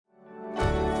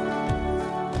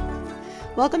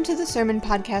Welcome to the Sermon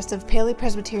Podcast of Paley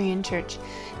Presbyterian Church.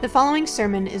 The following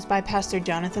sermon is by Pastor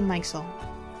Jonathan Mikesell.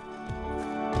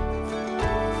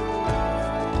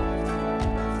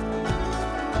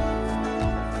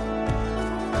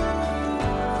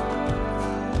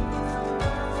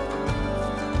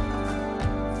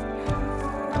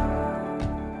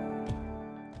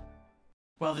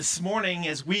 Well, this morning,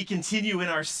 as we continue in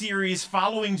our series,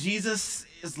 Following Jesus'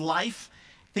 Life,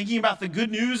 thinking about the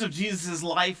good news of Jesus'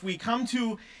 life, we come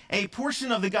to a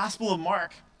portion of the Gospel of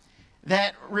Mark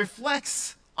that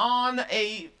reflects on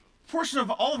a portion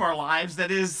of all of our lives that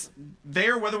is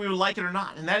there whether we would like it or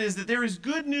not, and that is that there is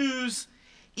good news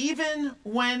even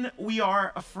when we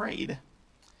are afraid. Do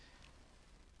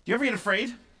you ever get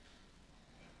afraid?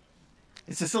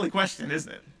 It's a silly question, isn't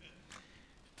it?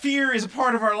 Fear is a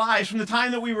part of our lives from the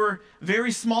time that we were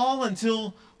very small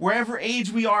until wherever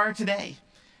age we are today.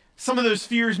 Some of those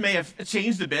fears may have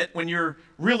changed a bit. When you're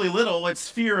really little, it's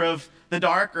fear of the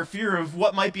dark or fear of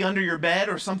what might be under your bed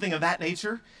or something of that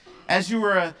nature. As you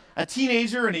were a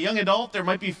teenager and a young adult, there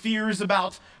might be fears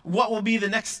about what will be the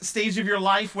next stage of your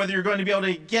life, whether you're going to be able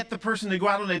to get the person to go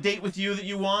out on a date with you that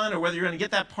you want, or whether you're going to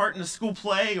get that part in a school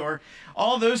play, or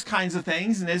all those kinds of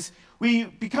things. And as we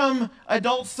become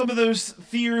adults, some of those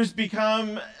fears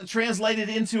become translated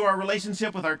into our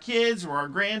relationship with our kids or our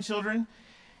grandchildren.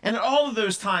 And at all of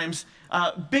those times,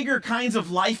 bigger kinds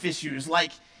of life issues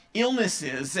like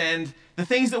illnesses and the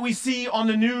things that we see on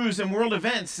the news and world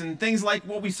events and things like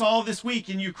what we saw this week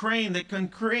in Ukraine that can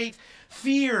create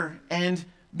fear and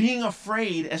being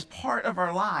afraid as part of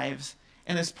our lives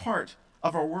and as part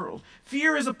of our world.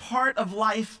 Fear is a part of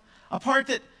life, a part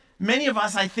that many of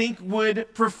us, I think,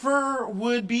 would prefer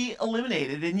would be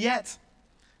eliminated. And yet,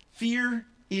 fear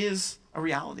is a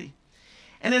reality.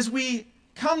 And as we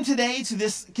come today to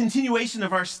this continuation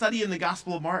of our study in the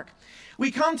Gospel of Mark,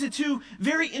 we come to two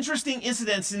very interesting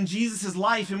incidents in Jesus'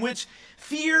 life in which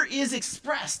fear is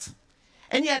expressed.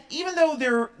 And yet, even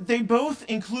though they both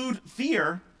include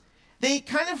fear, they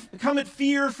kind of come at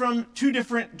fear from two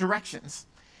different directions.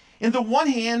 In the one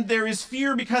hand, there is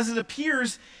fear because it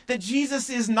appears that Jesus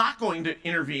is not going to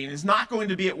intervene, is not going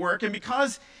to be at work, and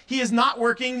because he is not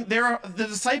working, the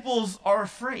disciples are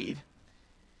afraid.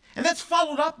 And that's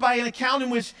followed up by an account in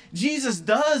which Jesus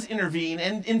does intervene,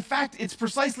 and in fact, it's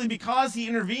precisely because he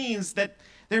intervenes that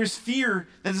there's fear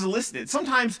that is elicited.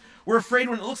 Sometimes we're afraid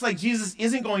when it looks like Jesus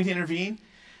isn't going to intervene.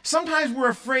 Sometimes we're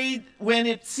afraid when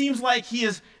it seems like he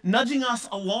is nudging us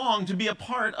along to be a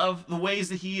part of the ways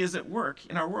that he is at work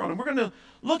in our world. And we're going to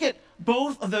look at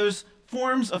both of those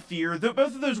forms of fear,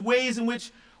 both of those ways in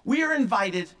which we are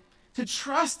invited to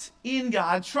trust in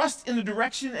God, trust in the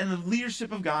direction and the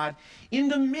leadership of God in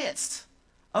the midst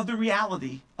of the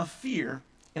reality of fear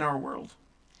in our world.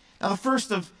 Now, the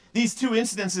first of these two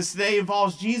incidences today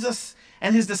involves Jesus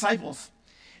and his disciples.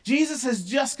 Jesus has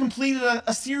just completed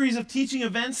a series of teaching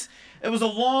events. It was a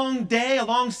long day, a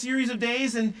long series of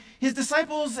days, and his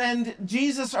disciples and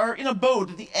Jesus are in a boat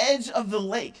at the edge of the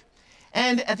lake.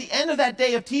 And at the end of that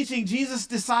day of teaching, Jesus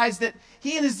decides that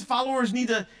he and his followers need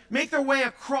to make their way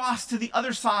across to the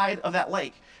other side of that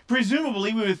lake.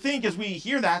 Presumably, we would think as we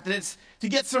hear that it's to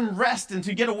get some rest and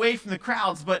to get away from the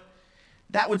crowds, but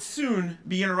that would soon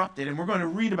be interrupted. And we're going to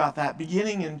read about that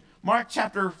beginning in Mark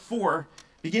chapter 4,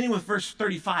 beginning with verse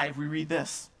 35, we read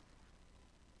this.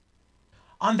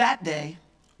 On that day,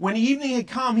 when evening had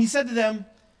come, he said to them,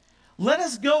 "Let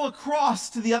us go across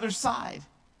to the other side."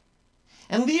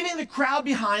 And leaving the crowd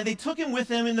behind, they took him with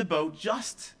them in the boat,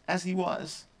 just as he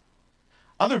was.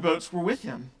 Other boats were with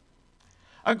him.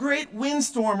 A great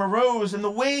windstorm arose, and the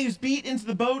waves beat into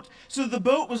the boat, so that the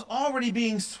boat was already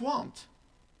being swamped.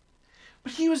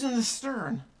 But he was in the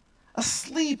stern,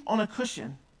 asleep on a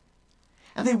cushion.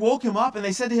 And they woke him up, and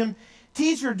they said to him,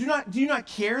 "Teacher, do you not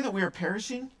care that we are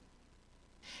perishing?"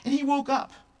 And he woke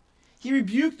up. He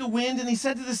rebuked the wind, and he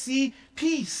said to the sea,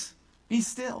 "Peace, be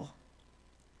still."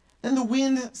 Then the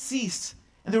wind ceased,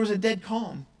 and there was a dead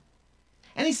calm.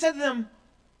 And he said to them,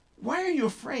 "Why are you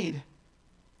afraid?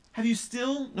 Have you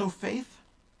still no faith?"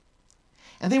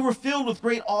 And they were filled with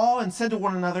great awe and said to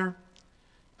one another,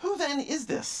 "Who then is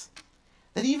this,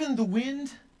 that even the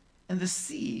wind and the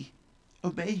sea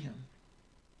obey him?"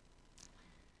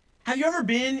 Have you ever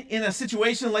been in a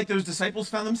situation like those disciples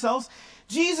found themselves?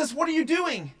 "Jesus, what are you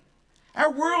doing?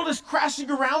 Our world is crashing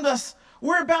around us.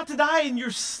 We're about to die and you're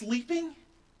sleeping?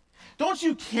 Don't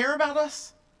you care about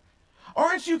us?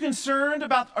 Aren't you concerned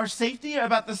about our safety,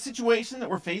 about the situation that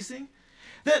we're facing?"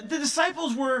 The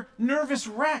disciples were nervous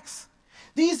wrecks.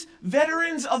 These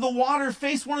veterans of the water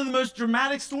faced one of the most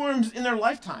dramatic storms in their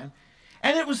lifetime.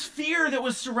 And it was fear that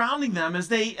was surrounding them as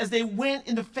they went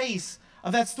in the face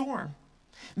of that storm.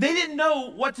 They didn't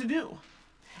know what to do.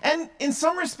 And in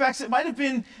some respects, it might have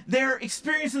been their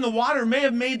experience in the water may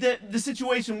have made the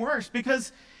situation worse,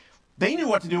 because they knew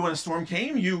what to do when a storm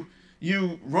came.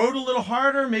 You rowed a little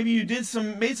harder. Maybe you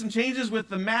made some changes with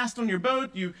the mast on your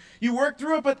boat. You worked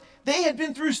through it, but they had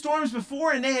been through storms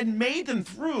before, and they had made them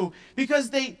through because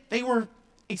they were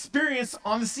experienced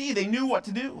on the sea. They knew what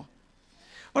to do.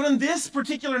 But on this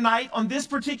particular night, on this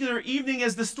particular evening,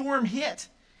 as the storm hit,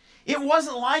 it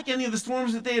wasn't like any of the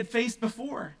storms that they had faced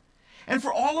before. And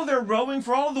for all of their rowing,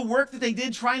 for all of the work that they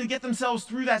did trying to get themselves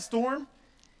through that storm,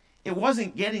 it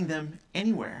wasn't getting them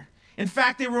anywhere. In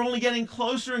fact, they were only getting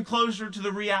closer and closer to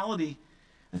the reality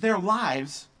that their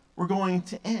lives were going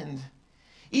to end.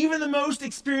 Even the most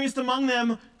experienced among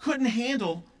them couldn't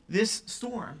handle this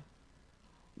storm.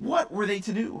 What were they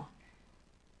to do?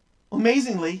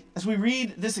 Amazingly, as we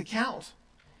read this account,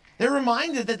 they're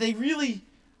reminded that they really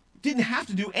didn't have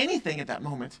to do anything at that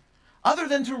moment other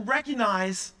than to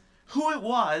recognize who it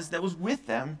was that was with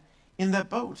them in that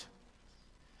boat.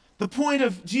 The point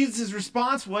of Jesus'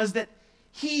 response was that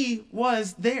he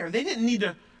was there. They didn't need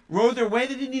to row their way.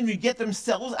 They didn't need to get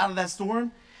themselves out of that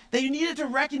storm. They needed to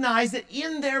recognize that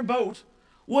in their boat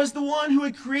was the one who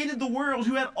had created the world,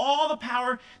 who had all the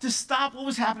power to stop what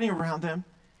was happening around them,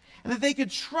 and that they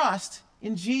could trust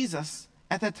in Jesus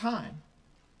at that time.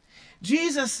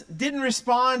 Jesus didn't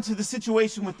respond to the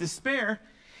situation with despair.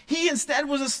 He instead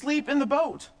was asleep in the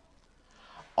boat.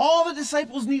 All the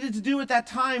disciples needed to do at that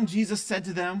time, Jesus said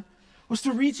to them, was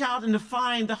to reach out and to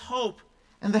find the hope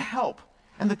and the help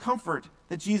and the comfort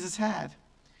that Jesus had.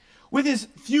 With his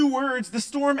few words, the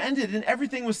storm ended and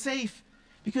everything was safe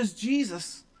because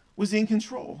Jesus was in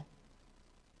control.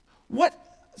 What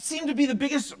seemed to be the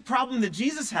biggest problem that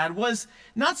Jesus had was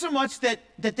not so much that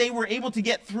they were able to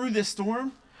get through this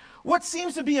storm. What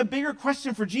seems to be a bigger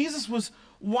question for Jesus was,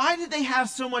 why did they have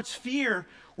so much fear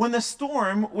when the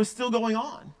storm was still going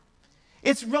on?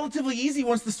 It's relatively easy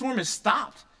once the storm has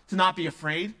stopped to not be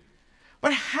afraid.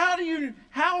 But how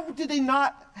did they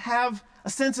not have a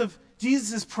sense of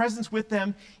Jesus' presence with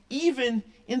them even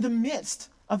in the midst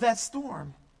of that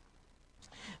storm?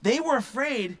 They were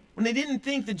afraid when they didn't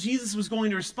think that Jesus was going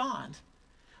to respond.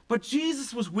 But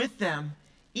Jesus was with them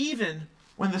even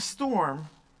when the storm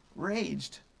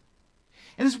raged.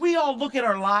 And as we all look at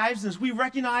our lives, as we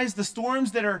recognize the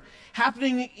storms that are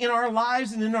happening in our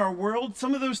lives and in our world,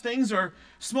 some of those things are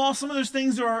small, some of those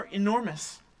things are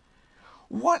enormous.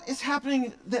 What is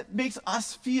happening that makes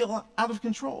us feel out of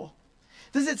control?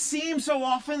 Does it seem so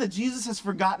often that Jesus has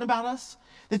forgotten about us?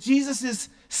 That Jesus is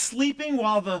sleeping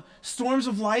while the storms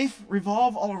of life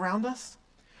revolve all around us?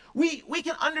 We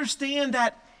can understand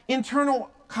that internal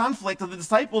conflict of the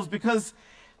disciples because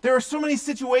there are so many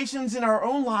situations in our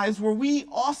own lives where we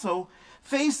also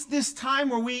face this time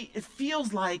where it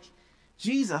feels like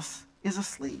Jesus is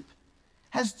asleep.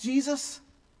 Has Jesus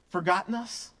forgotten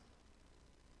us?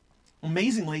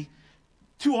 Amazingly,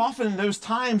 too often in those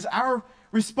times, our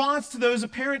response to those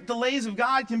apparent delays of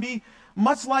God can be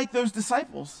much like those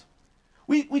disciples.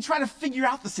 We try to figure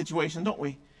out the situation, don't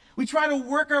we? We try to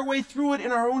work our way through it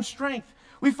in our own strength.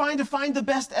 We find the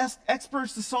best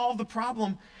experts to solve the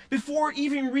problem before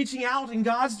even reaching out in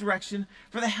God's direction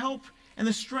for the help and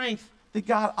the strength that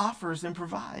God offers and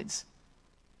provides.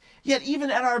 Yet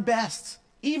even at our best,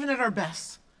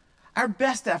 our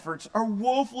best efforts are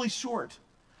woefully short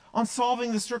on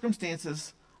solving the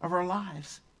circumstances of our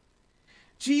lives.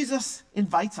 Jesus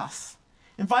invites us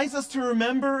to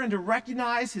remember and to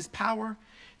recognize his power,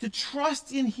 to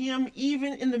trust in him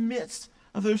even in the midst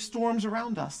of those storms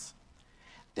around us.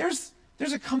 There's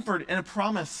a comfort and a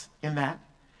promise in that,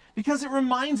 because it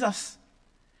reminds us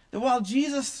that while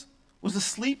Jesus was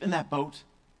asleep in that boat,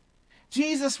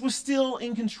 Jesus was still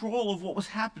in control of what was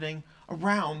happening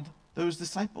around those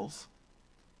disciples.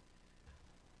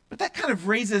 But that kind of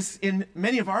raises in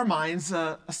many of our minds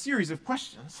a series of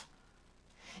questions.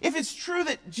 If it's true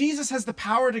that Jesus has the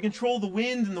power to control the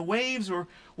wind and the waves or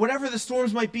whatever the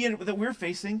storms might be that we're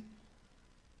facing,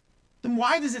 then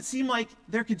why does it seem like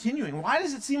they're continuing? Why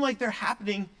does it seem like they're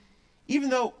happening even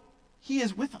though he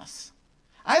is with us?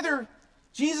 Either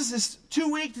Jesus is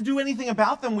too weak to do anything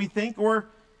about them, we think, or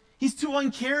he's too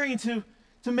uncaring to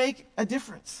make a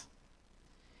difference.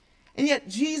 And yet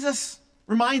Jesus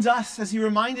reminds us, as he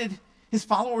reminded his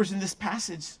followers in this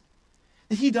passage,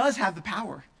 that he does have the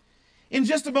power. In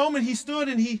just a moment, he stood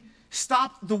and he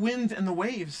stopped the wind and the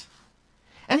waves.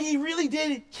 And he really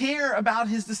did care about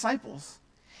his disciples.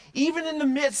 Even in the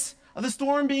midst of the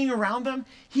storm being around them,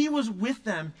 he was with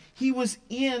them. He was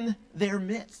in their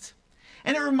midst.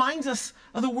 And it reminds us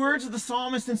of the words of the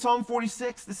psalmist in Psalm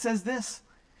 46 that says this.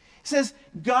 It says,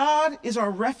 God is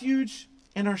our refuge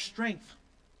and our strength,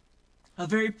 a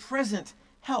very present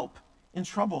help in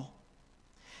trouble.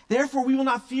 Therefore we will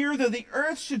not fear, though the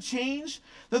earth should change,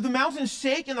 though the mountains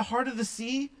shake in the heart of the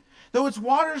sea, though its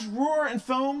waters roar and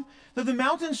foam, though the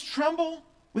mountains tremble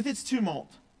with its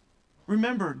tumult.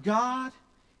 Remember, God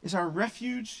is our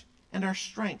refuge and our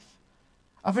strength,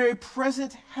 a very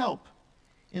present help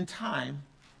in time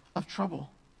of trouble.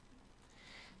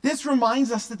 This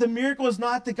reminds us that the miracle is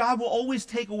not that God will always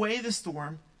take away the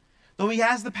storm, though he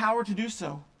has the power to do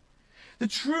so. The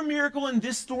true miracle in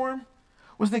this storm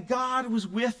was that God was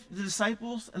with the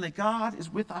disciples and that God is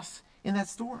with us in that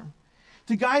storm,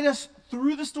 to guide us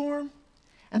through the storm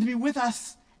and to be with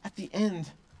us at the end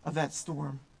of that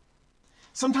storm.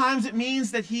 Sometimes it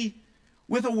means that he,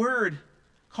 with a word,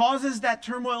 causes that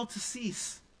turmoil to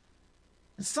cease.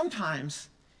 And sometimes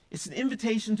it's an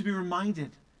invitation to be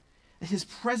reminded that his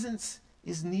presence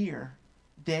is near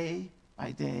day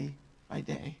by day by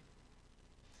day.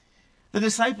 The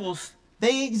disciples,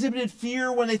 they exhibited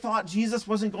fear when they thought Jesus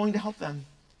wasn't going to help them.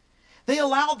 They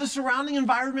allowed the surrounding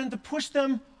environment to push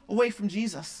them away from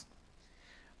Jesus.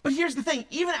 But here's the thing,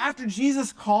 even after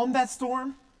Jesus calmed that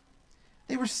storm,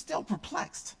 they were still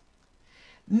perplexed.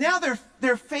 Now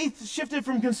their faith shifted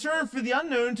from concern for the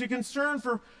unknown to concern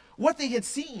for what they had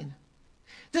seen.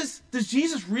 Does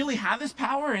Jesus really have this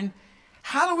power? And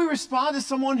how do we respond to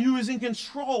someone who is in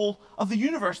control of the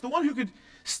universe, the one who could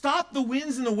stop the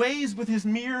winds and the waves with his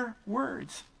mere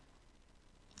words?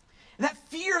 And that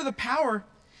fear of the power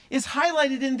is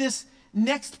highlighted in this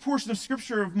next portion of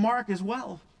Scripture of Mark as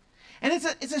well. And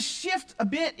it's a shift a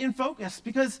bit in focus,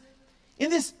 because in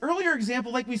this earlier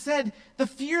example, like we said, the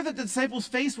fear that the disciples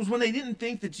faced was when they didn't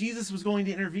think that Jesus was going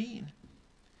to intervene.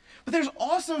 But there's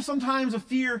also sometimes a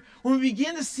fear when we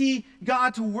begin to see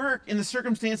God to work in the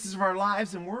circumstances of our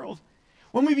lives and world.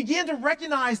 When we begin to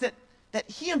recognize that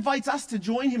he invites us to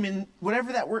join him in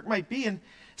whatever that work might be. And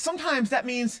sometimes that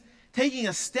means taking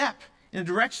a step in a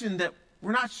direction that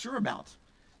we're not sure about,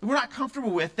 that we're not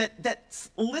comfortable with, that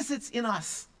elicits in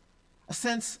us a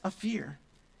sense of fear.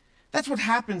 That's what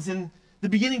happens in the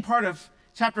beginning part of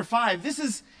chapter 5. This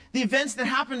is the events that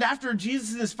happened after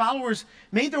Jesus and his followers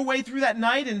made their way through that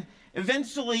night and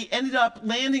eventually ended up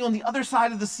landing on the other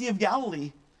side of the Sea of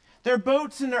Galilee. Their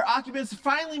boats and their occupants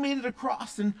finally made it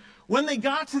across, and when they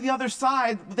got to the other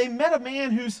side, they met a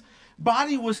man whose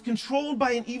body was controlled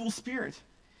by an evil spirit.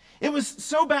 It was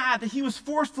so bad that he was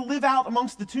forced to live out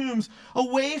amongst the tombs,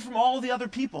 away from all the other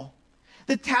people.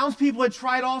 The townspeople had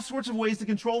tried all sorts of ways to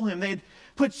control him. They had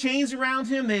put chains around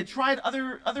him. They had tried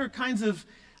other kinds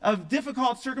of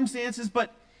difficult circumstances,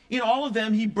 but in all of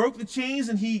them, he broke the chains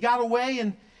and he got away,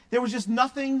 and there was just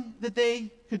nothing that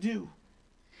they could do.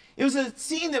 It was a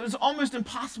scene that was almost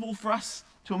impossible for us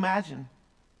to imagine.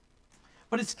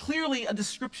 But it's clearly a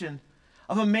description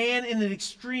of a man in an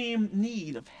extreme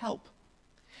need of help.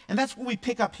 And that's what we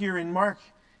pick up here in Mark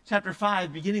chapter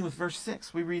 5, beginning with verse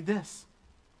 6. We read this.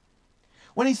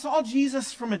 When he saw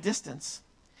Jesus from a distance,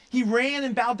 he ran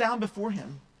and bowed down before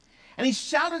him. And he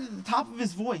shouted at the top of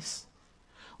his voice,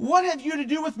 "What have you to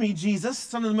do with me, Jesus,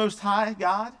 Son of the Most High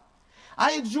God?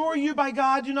 I adjure you by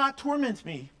God, do not torment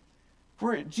me."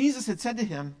 For Jesus had said to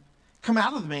him, "Come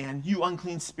out of the man, you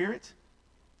unclean spirit."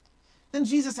 Then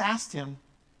Jesus asked him,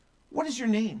 "What is your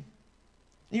name?"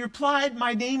 And he replied,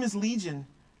 "My name is Legion,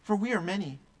 for we are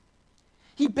many."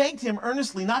 He begged him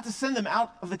earnestly not to send them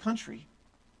out of the country.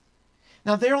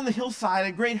 Now there on the hillside,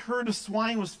 a great herd of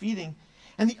swine was feeding,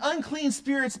 and the unclean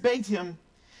spirits begged him,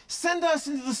 "Send us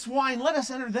into the swine, let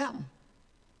us enter them."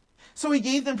 So he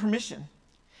gave them permission.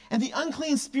 And the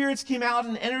unclean spirits came out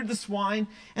and entered the swine,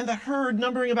 and the herd,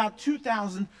 numbering about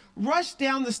 2,000, rushed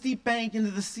down the steep bank into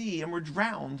the sea and were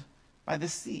drowned by the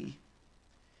sea.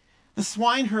 The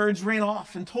swineherds ran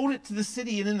off and told it to the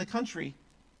city and in the country.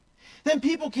 Then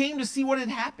people came to see what had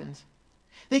happened.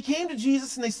 They came to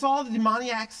Jesus and they saw the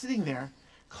demoniac sitting there,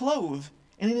 clothed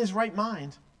and in his right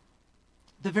mind,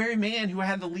 the very man who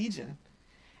had the legion,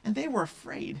 and they were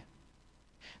afraid.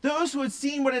 Those who had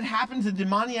seen what had happened to the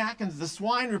demoniac and to the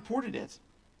swine reported it.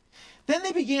 Then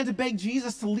they began to beg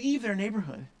Jesus to leave their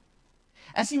neighborhood.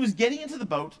 As he was getting into the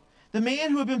boat, the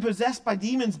man who had been possessed by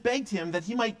demons begged him that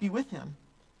he might be with him.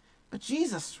 But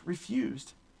Jesus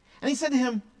refused. And he said to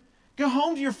him, "Go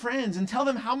home to your friends and tell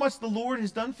them how much the Lord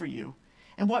has done for you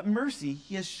and what mercy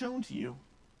he has shown to you."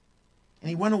 And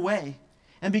he went away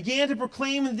and began to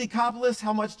proclaim in the Decapolis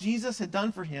how much Jesus had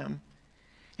done for him.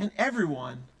 And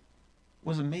everyone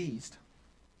was amazed.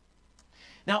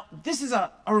 Now, this is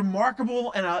a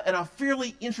remarkable and a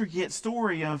fairly intricate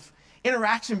story of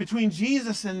interaction between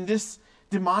Jesus and this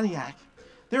demoniac.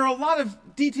 There are a lot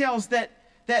of details that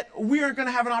that we aren't going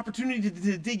to have an opportunity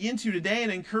to dig into today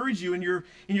and encourage you in your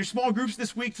small groups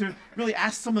this week to really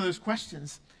ask some of those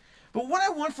questions. But what I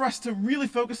want for us to really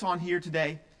focus on here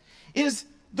today is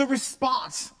the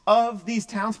response of these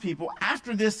townspeople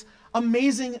after this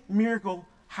amazing miracle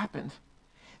happened.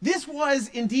 This was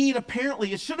indeed,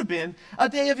 apparently, it should have been, a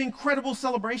day of incredible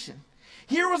celebration.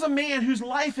 Here was a man whose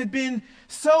life had been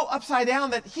so upside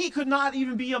down that he could not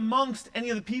even be amongst any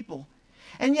of the people.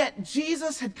 And yet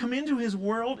Jesus had come into his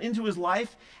world, into his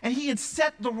life, and he had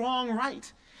set the wrong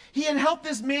right. He had helped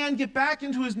this man get back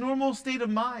into his normal state of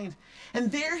mind.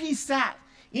 And there he sat,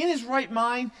 in his right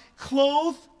mind,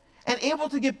 clothed and able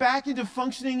to get back into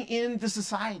functioning in the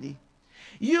society.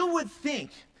 You would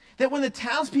think that when the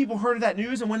townspeople heard of that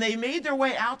news and when they made their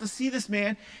way out to see this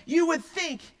man, you would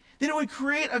think that it would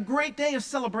create a great day of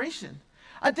celebration,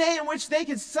 a day in which they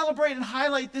could celebrate and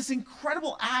highlight this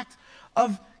incredible act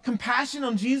of compassion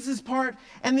on Jesus' part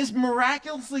and this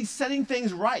miraculously setting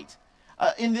things right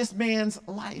in this man's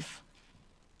life.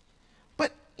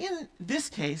 But in this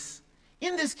case,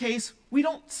 we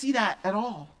don't see that at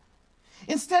all.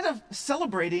 Instead of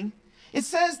celebrating, it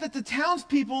says that the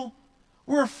townspeople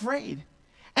were afraid,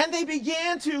 and they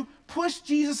began to push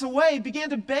Jesus away, began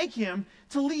to beg him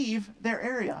to leave their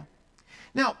area.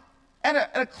 Now,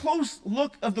 at a close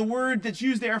look of the word that's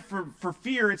used there for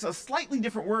fear, it's a slightly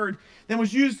different word than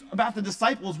was used about the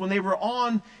disciples when they were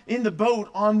in the boat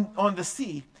on the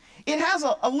sea. It has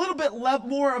a little bit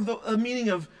more of the meaning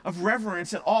of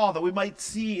reverence and awe that we might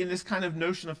see in this kind of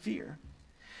notion of fear.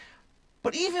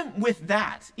 But even with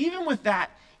that,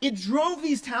 it drove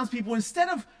these townspeople, instead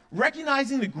of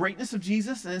recognizing the greatness of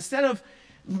Jesus and instead of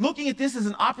looking at this as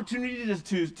an opportunity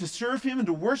to serve him and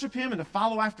to worship him and to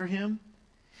follow after him,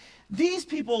 these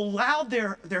people allowed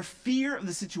their fear of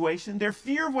the situation, their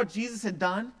fear of what Jesus had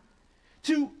done,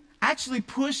 to actually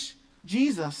push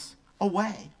Jesus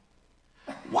away.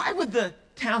 Why would the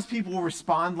townspeople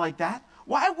respond like that?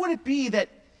 Why would it be that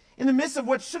in the midst of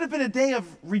what should have been a day of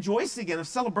rejoicing and of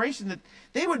celebration, that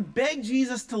they would beg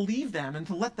Jesus to leave them and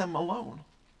to let them alone?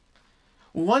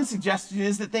 Well, one suggestion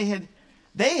is that they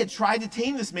had tried to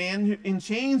tame this man in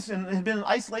chains and had been in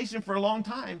isolation for a long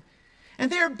time.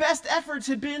 And their best efforts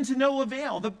had been to no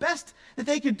avail. The best that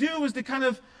they could do was to kind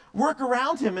of work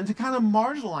around him and to kind of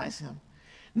marginalize him.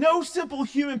 No simple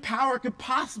human power could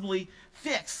possibly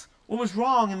fix what was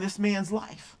wrong in this man's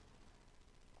life.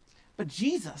 But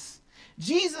Jesus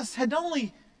had not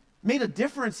only made a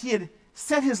difference, he had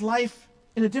set his life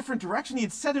in a different direction. He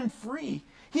had set him free.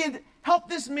 He had helped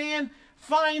this man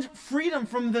find freedom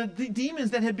from the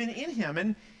demons that had been in him.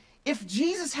 And if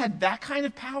Jesus had that kind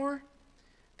of power,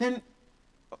 then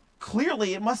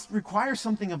clearly it must require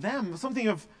something of them, something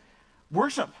of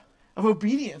worship, of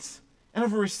obedience, and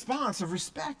of a response, of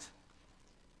respect.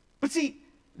 But see,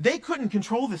 they couldn't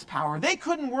control this power. They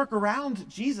couldn't work around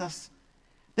Jesus.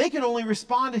 They could only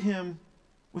respond to him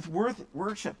with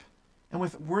worship and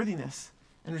with worthiness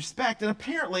and respect. And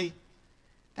apparently,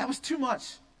 that was too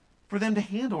much for them to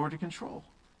handle or to control.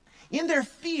 In their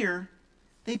fear,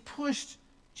 they pushed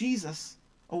Jesus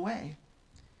away.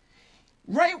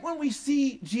 Right when we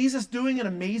see Jesus doing an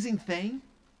amazing thing,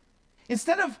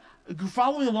 instead of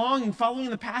following along and following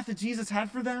the path that Jesus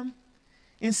had for them,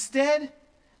 instead,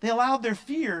 they allowed their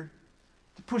fear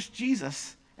to push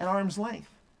Jesus at arm's length.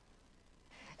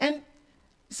 And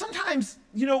sometimes,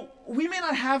 we may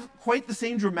not have quite the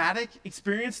same dramatic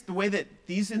experience the way that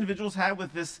these individuals had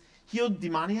with this healed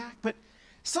demoniac, but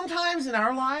sometimes in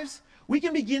our lives, we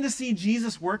can begin to see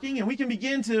Jesus working, and we can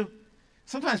begin to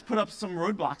sometimes put up some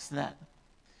roadblocks to that.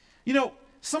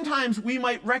 Sometimes we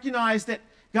might recognize that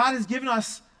God has given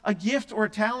us a gift or a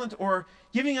talent or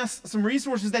giving us some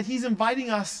resources that he's inviting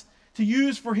us to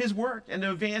use for his work and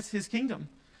to advance his kingdom.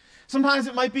 Sometimes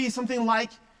it might be something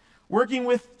like working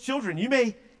with children. You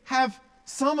may have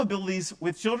some abilities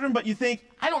with children, but you think,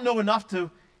 I don't know enough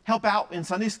to help out in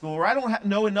Sunday school, or I don't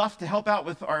know enough to help out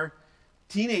with our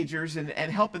teenagers and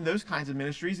help in those kinds of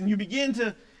ministries. And you begin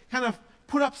to kind of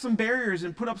put up some barriers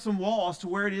and put up some walls to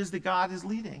where it is that God is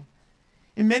leading.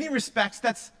 In many respects,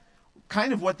 that's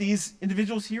kind of what these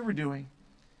individuals here were doing.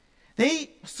 They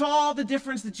saw the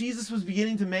difference that Jesus was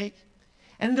beginning to make.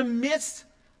 And in the midst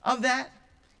of that,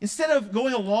 instead of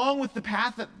going along with the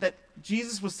path that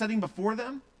Jesus was setting before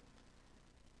them,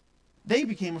 they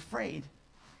became afraid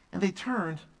and they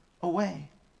turned away.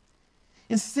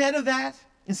 Instead of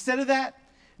that,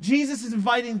 Jesus is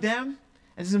inviting them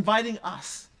and is inviting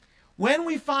us. When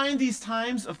we find these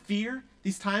times of fear,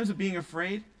 these times of being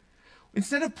afraid,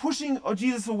 instead of pushing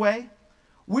Jesus away,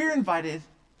 we're invited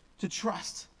to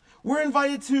trust. We're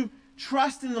invited to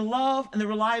trust in the love and the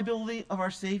reliability of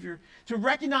our Savior, to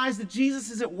recognize that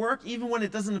Jesus is at work even when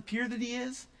it doesn't appear that he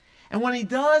is. And when he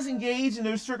does engage in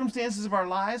those circumstances of our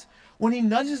lives, when he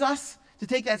nudges us to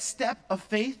take that step of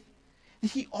faith,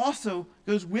 that he also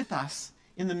goes with us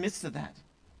in the midst of that.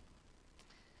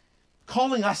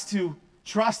 Calling us to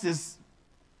trust is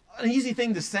an easy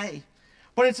thing to say,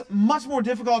 but it's much more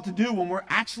difficult to do when we're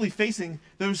actually facing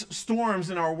those storms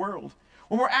in our world,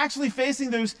 when we're actually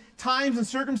facing those times and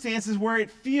circumstances where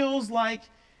it feels like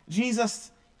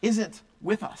Jesus isn't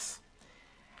with us.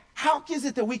 How is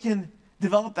it that we can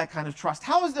develop that kind of trust?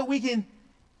 How is it that we can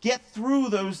get through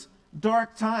those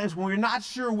dark times when we're not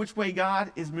sure which way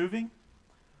God is moving?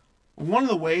 One of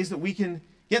the ways that we can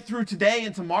get through today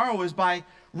and tomorrow is by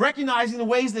recognizing the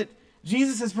ways that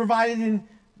Jesus has provided in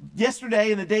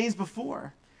yesterday and the days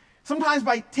before. Sometimes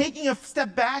by taking a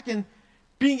step back and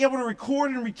being able to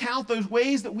record and recount those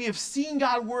ways that we have seen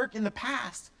God work in the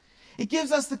past, it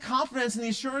gives us the confidence and the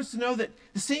assurance to know that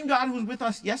the same God who was with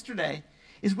us yesterday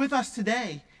is with us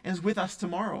today and is with us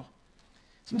tomorrow.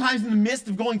 Sometimes in the midst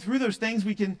of going through those things,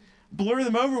 we can blur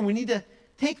them over, and we need to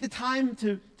take the time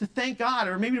to thank God,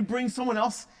 or maybe to bring someone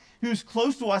else who's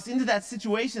close to us into that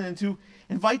situation and to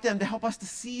invite them to help us to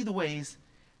see the ways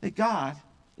that God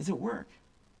is at work.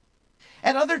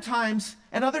 At other times,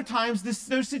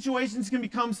 those situations can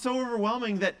become so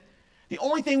overwhelming that the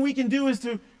only thing we can do is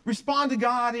to respond to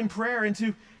God in prayer and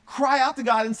to cry out to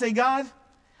God and say, God,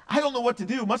 I don't know what to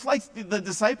do. Much like the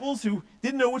disciples who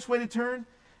didn't know which way to turn.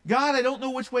 God, I don't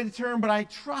know which way to turn, but I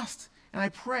trust and I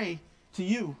pray to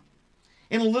you.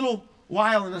 In a little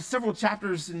while, in several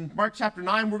chapters in Mark chapter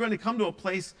 9, we're going to come to a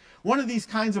place, one of these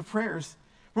kinds of prayers,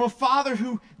 from a father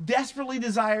who desperately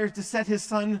desires to set his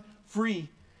son free.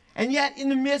 And yet, in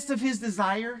the midst of his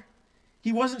desire,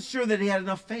 he wasn't sure that he had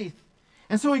enough faith.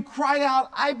 And so he cried out,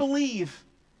 I believe,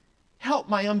 help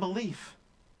my unbelief.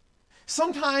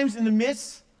 Sometimes in the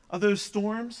midst of those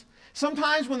storms,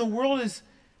 sometimes when the world is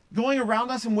going around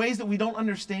us in ways that we don't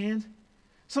understand,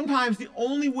 sometimes the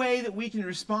only way that we can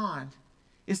respond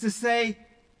is to say,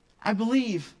 I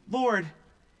believe, Lord,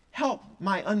 help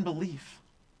my unbelief.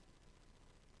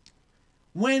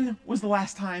 When was the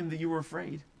last time that you were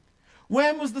afraid?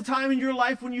 When was the time in your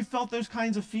life when you felt those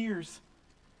kinds of fears?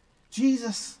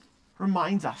 Jesus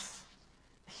reminds us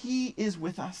he is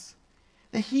with us,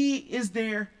 that he is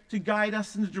there to guide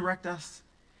us and to direct us,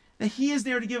 that he is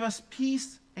there to give us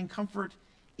peace and comfort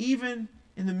even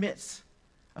in the midst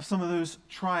of some of those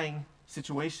trying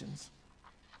situations.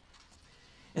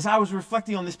 As I was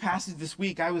reflecting on this passage this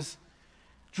week, I was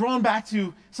drawn back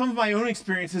to some of my own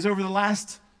experiences over the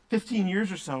last 15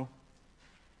 years or so.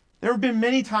 There have been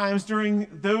many times during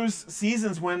those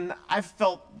seasons when I've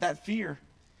felt that fear.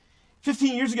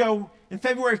 15 years ago, in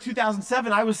February of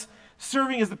 2007, I was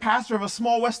serving as the pastor of a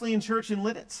small Wesleyan church in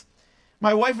Lidditz.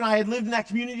 My wife and I had lived in that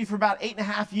community for about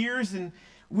 8.5 years, and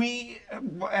we,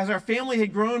 as our family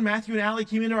had grown, Matthew and Allie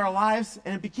came into our lives,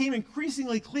 and it became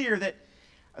increasingly clear that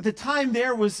the time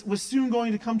there was soon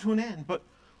going to come to an end. But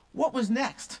what was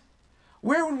next?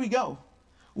 Where would we go?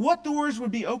 What doors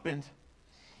would be opened?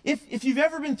 If you've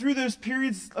ever been through those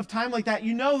periods of time like that,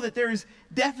 you know that there is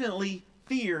definitely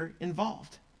fear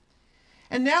involved.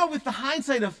 And now with the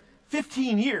hindsight of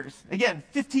 15 years, again,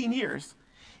 15 years,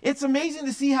 it's amazing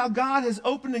to see how God has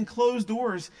opened and closed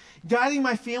doors, guiding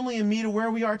my family and me to where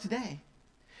we are today.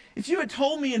 If you had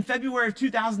told me in February of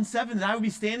 2007 that I would be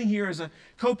standing here as a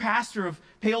co-pastor of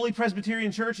Paoli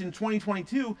Presbyterian Church in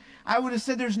 2022, I would have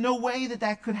said there's no way that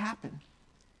that could happen.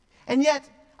 And yet,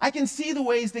 I can see the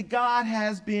ways that God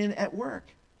has been at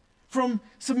work. From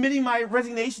submitting my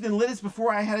resignation in Lidditz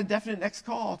before I had a definite next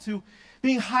call, to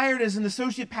being hired as an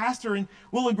associate pastor in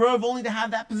Willow Grove only to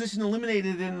have that position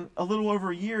eliminated in a little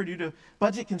over a year due to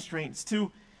budget constraints,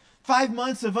 to 5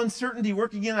 months of uncertainty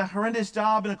working in a horrendous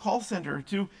job in a call center,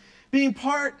 to being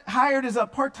hired as a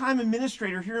part-time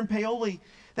administrator here in Paoli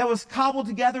that was cobbled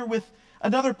together with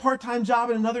another part-time job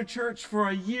in another church for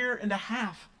a year and a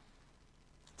half,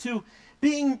 to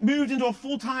being moved into a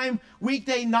full-time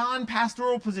weekday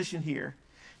non-pastoral position here,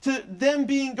 to them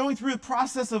going through the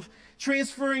process of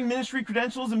transferring ministry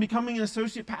credentials and becoming an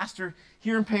associate pastor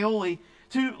here in Paoli,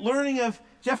 to learning of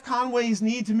Jeff Conway's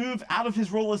need to move out of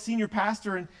his role as senior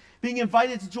pastor and being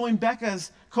invited to join Becca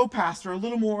as co-pastor a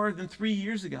little more than 3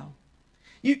 years ago.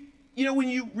 You know, when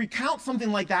you recount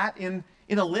something like that in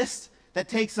a list that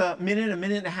takes a minute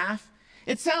and a half,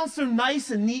 it sounds so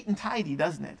nice and neat and tidy,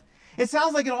 doesn't it? It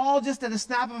sounds like it all just at a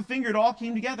snap of a finger, it all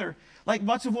came together, like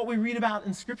much of what we read about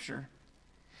in Scripture.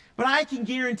 But I can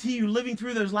guarantee you, living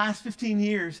through those last 15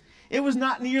 years, it was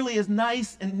not nearly as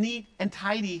nice and neat and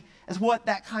tidy as what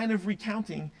that kind of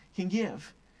recounting can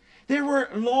give. There were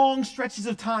long stretches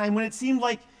of time when it seemed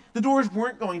like the doors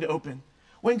weren't going to open,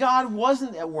 when God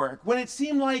wasn't at work, when it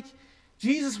seemed like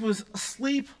Jesus was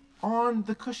asleep on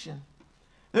the cushion.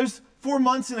 Those 4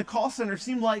 months in a call center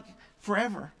seemed like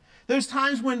forever. Those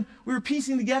times when we were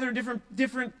piecing together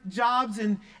different jobs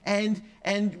and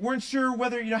weren't sure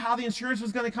whether, how the insurance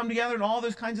was going to come together and all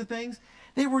those kinds of things.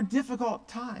 They were difficult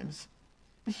times.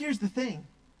 But here's the thing.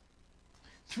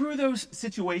 Through those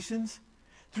situations,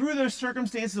 through those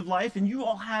circumstances of life, and you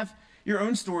all have your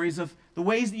own stories of the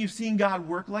ways that you've seen God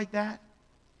work like that,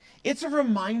 it's a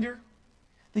reminder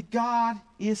that God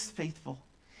is faithful.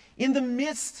 In the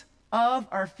midst of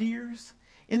our fears,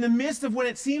 in the midst of when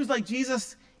it seems like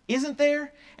Jesus isn't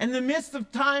there, and in the midst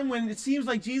of time when it seems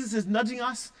like Jesus is nudging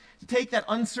us to take that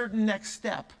uncertain next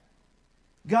step,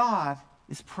 God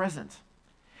is present.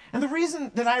 And the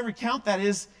reason that I recount that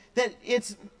is that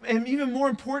it's even more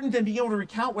important than being able to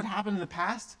recount what happened in the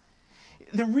past.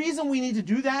 The reason we need to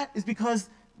do that is because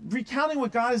recounting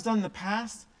what God has done in the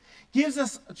past gives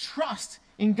us a trust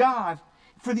in God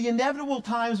for the inevitable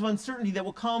times of uncertainty that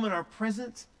will come in our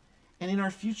present and in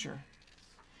our future.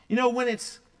 When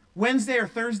it's Wednesday or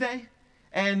Thursday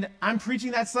and I'm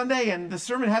preaching that Sunday and the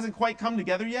sermon hasn't quite come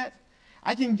together yet,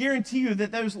 I can guarantee you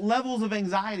that those levels of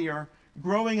anxiety are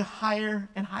growing higher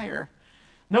and higher.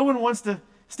 No one wants to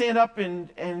stand up and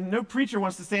no preacher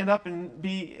wants to stand up and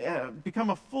become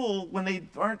a fool when they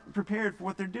aren't prepared for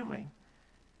what they're doing.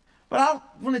 But I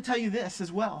want to tell you this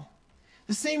as well.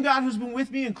 The same God who's been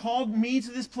with me and called me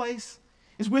to this place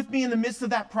is with me in the midst of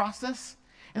that process.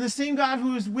 And the same God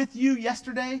who was with you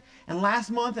yesterday and last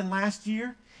month and last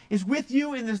year is with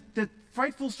you in the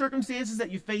frightful circumstances that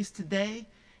you face today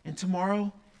and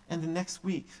tomorrow and the next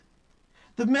week.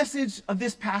 The message of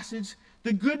this passage,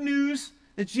 the good news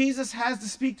that Jesus has to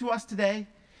speak to us today,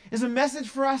 is a message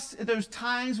for us at those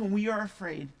times when we are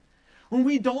afraid, when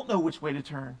we don't know which way to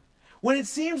turn, when it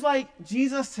seems like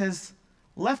Jesus has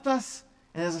left us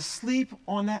and is asleep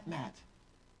on that mat.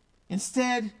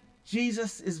 Instead,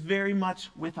 Jesus is very much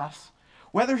with us.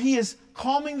 Whether he is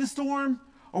calming the storm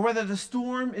or whether the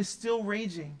storm is still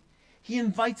raging, he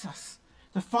invites us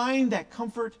to find that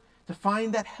comfort, to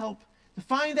find that help, to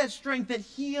find that strength that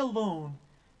he alone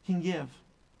can give.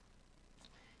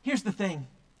 Here's the thing.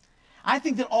 I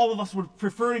think that all of us would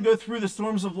prefer to go through the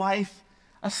storms of life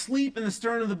asleep in the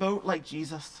stern of the boat like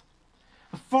Jesus.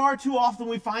 But far too often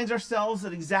we find ourselves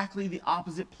at exactly the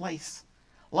opposite place,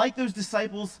 like those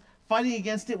disciples fighting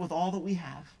against it with all that we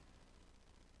have.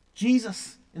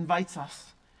 Jesus invites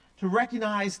us to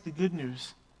recognize the good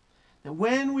news that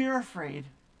when we are afraid,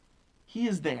 he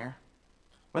is there.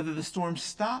 Whether the storms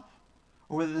stop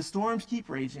or whether the storms keep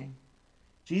raging,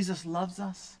 Jesus loves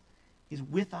us, he's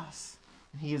with us,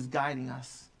 and he is guiding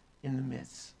us in the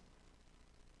midst.